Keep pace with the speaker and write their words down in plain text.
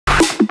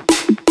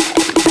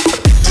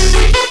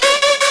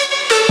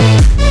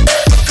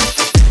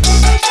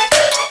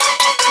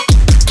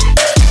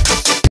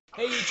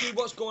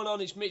on?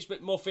 It's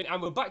MitchMcMuffin,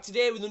 and we're back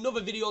today with another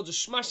video,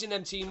 just smashing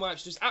them team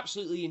wipes, just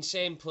absolutely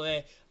insane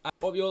play. I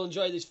hope you all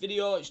enjoy this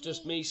video. It's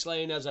just me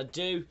slaying as I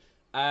do.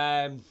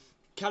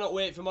 Cannot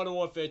wait for Modern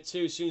Warfare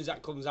 2. As soon as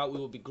that comes out, we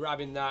will be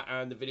grabbing that,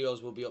 and the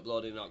videos will be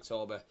uploaded in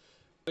October.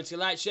 Remember to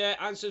like, share,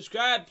 and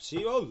subscribe.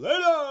 See you all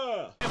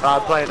later!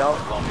 I'll play it out.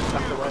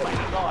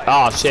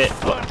 Oh shit.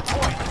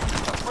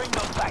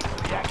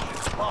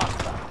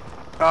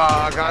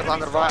 Ah, guys on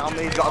the right on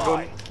me, he's got a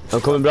gun.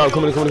 I'm coming, bro.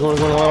 Coming.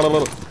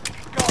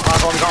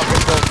 I've only got a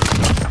pistol.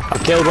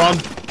 I've killed one.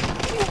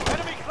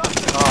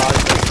 Oh,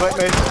 he's split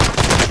me.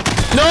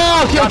 No,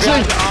 I killed two.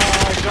 Oh,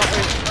 he's got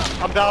me.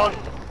 I'm down.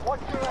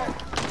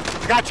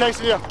 There's a guy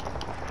chasing you.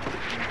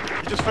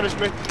 He just finished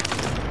me.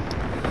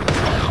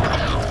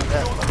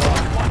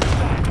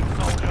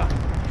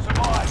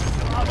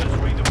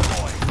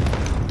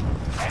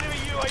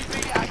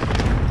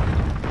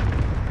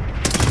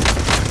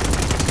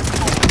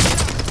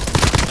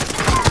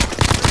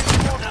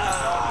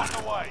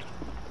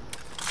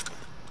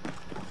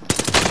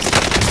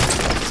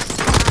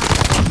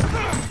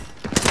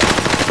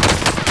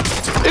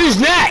 Who's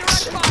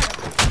next?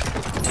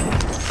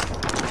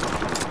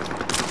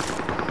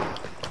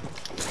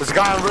 There's a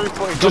guy on roof.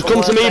 Just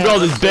come to me, bro.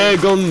 There's bare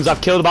guns. I've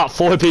killed about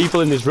 4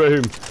 people in this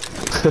room.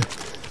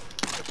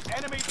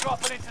 Enemy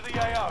dropping into the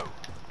AO.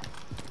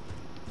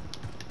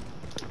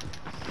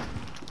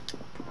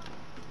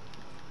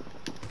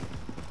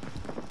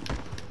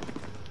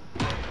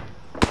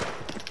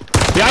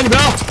 Behind you,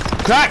 bro.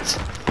 Cracked.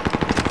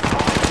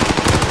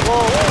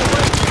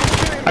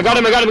 Whoa. I got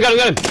him.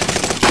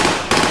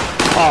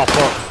 Oh,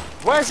 fuck.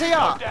 Where's he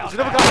at? There's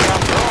another guy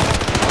down.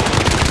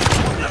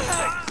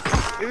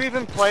 Who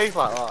even plays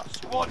like that?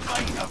 Squad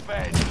mate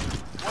avenged.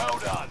 Well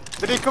done.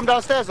 Did he come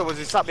downstairs or was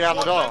he sat behind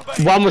the door?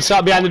 One was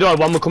sat behind the door,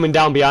 one was coming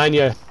down behind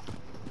you.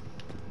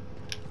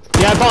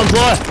 Yeah, bottom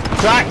floor.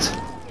 Cracked.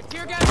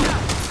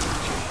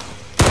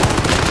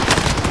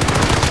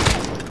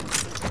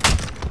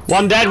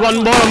 One dead,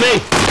 one more on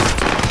me.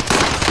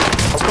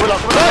 I'm coming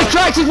up. Oh, he's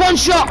cracked, he's one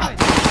shot.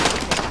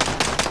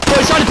 Oh,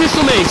 he's trying to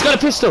pistol me, he's got a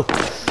pistol.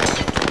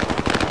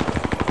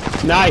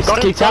 Nice,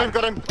 Got keep tap.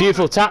 him.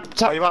 Beautiful, tap.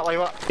 Where you at?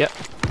 Yep,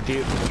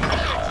 beautiful.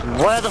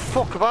 Where the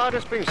fuck have I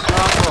just been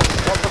sniped from?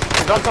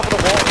 He's on top of the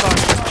water tank.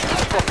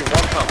 Fucking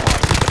one tap.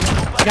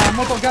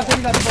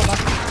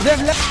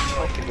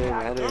 Fucking doing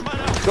my head in.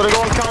 Gotta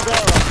go on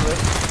Caldera after it.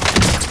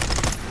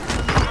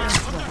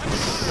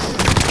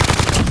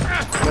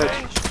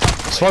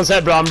 Just one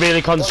sec, bro, I'm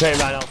really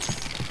concentrating right now.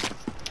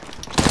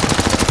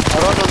 I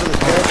don't know if there's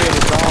Kirby in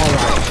the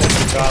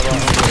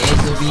driver.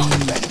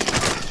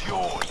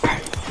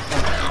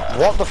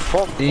 What the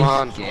fuck,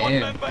 man? Everyone's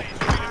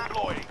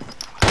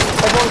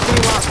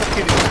doing like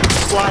fucking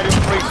sliding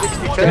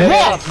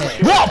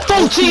 360 What?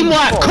 Full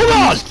teamwork, come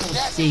on!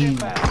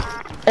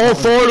 All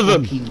 4 of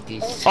them.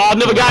 Oh,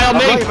 another guy on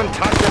I've not me. even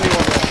tagged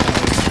anyone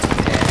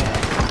yet.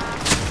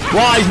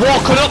 Wow, he's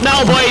walking up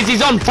now, boys,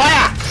 he's on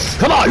fire.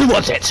 Come on, who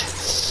wants it?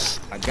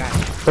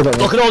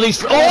 Look at all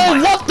these.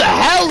 Oh, what the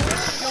hell?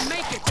 You'll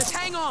make it, just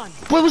hang on.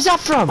 Where was that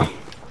from?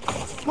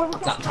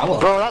 That tower.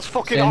 Bro, that's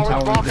fucking Same orange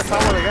tower market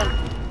tower again.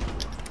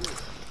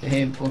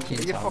 Same fucking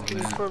Are you tower, fucking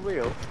man. for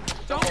real?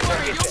 Don't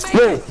worry, you'll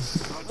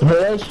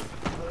make it.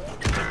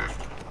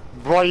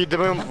 Bro, you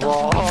doing?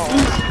 Bro,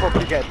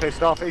 fucking get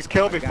pissed off. He's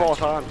killed me 4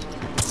 times.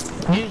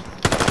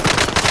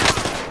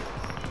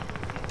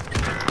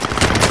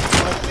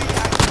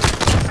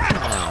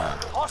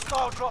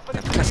 Hostile dropping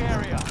into the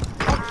area.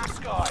 Watch the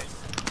skies.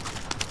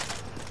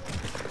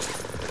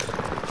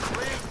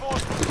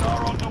 Reinforcements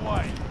are on the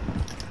way.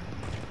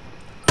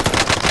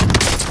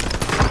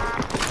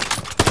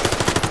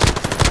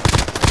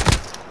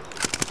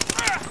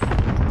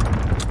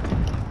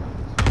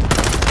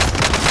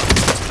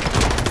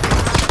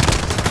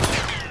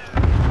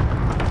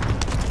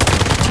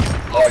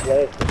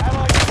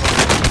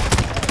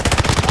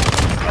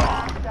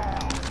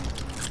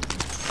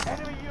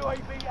 Enemy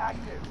UAV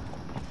active.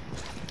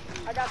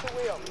 I got the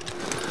wheel.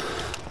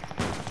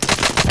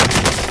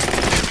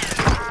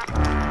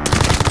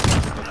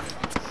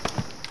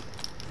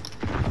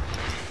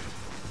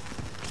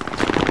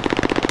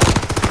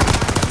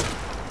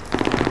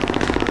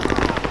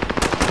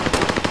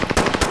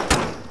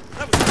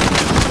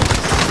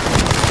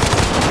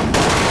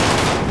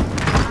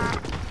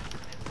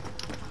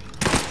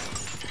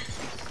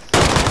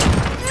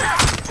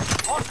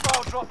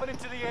 Hostile dropping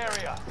into the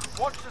area.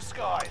 Watch the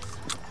skies.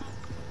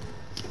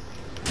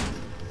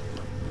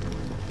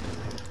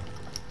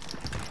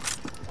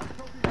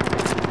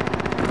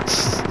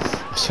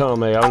 Show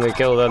me, I only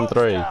killed them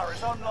 3. Tower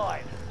is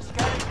online.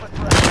 Scanning for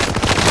threats.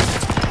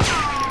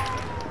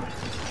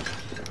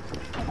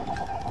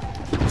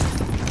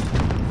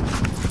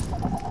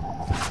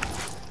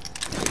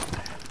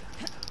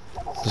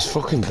 There's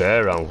fucking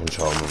bear around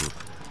control, man.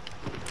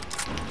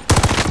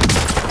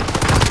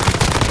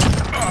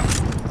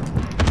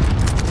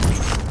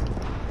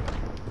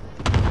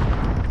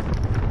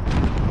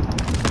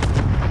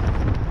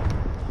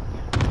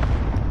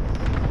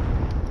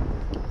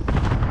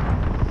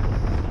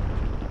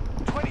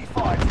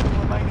 Still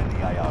remain in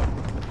the AO.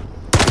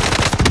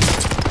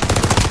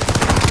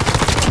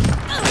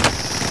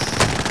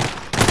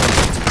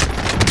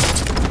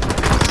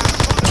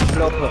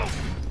 Motherfuckers!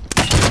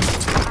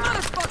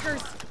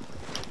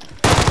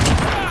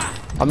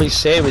 I'm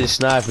insane with this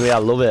sniper, I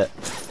love it.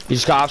 You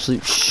just got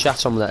absolute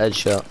shat on with that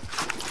headshot.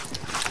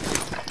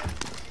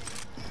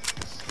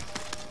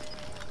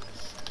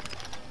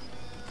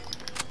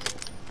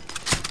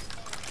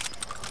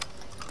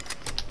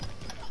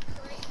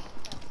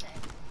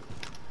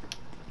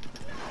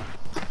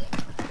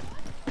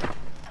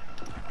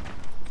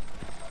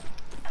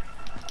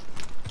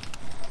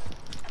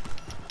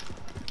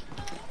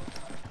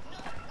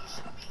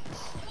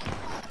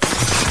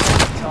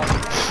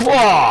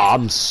 Whoa,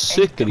 I'm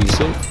sick of these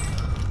things.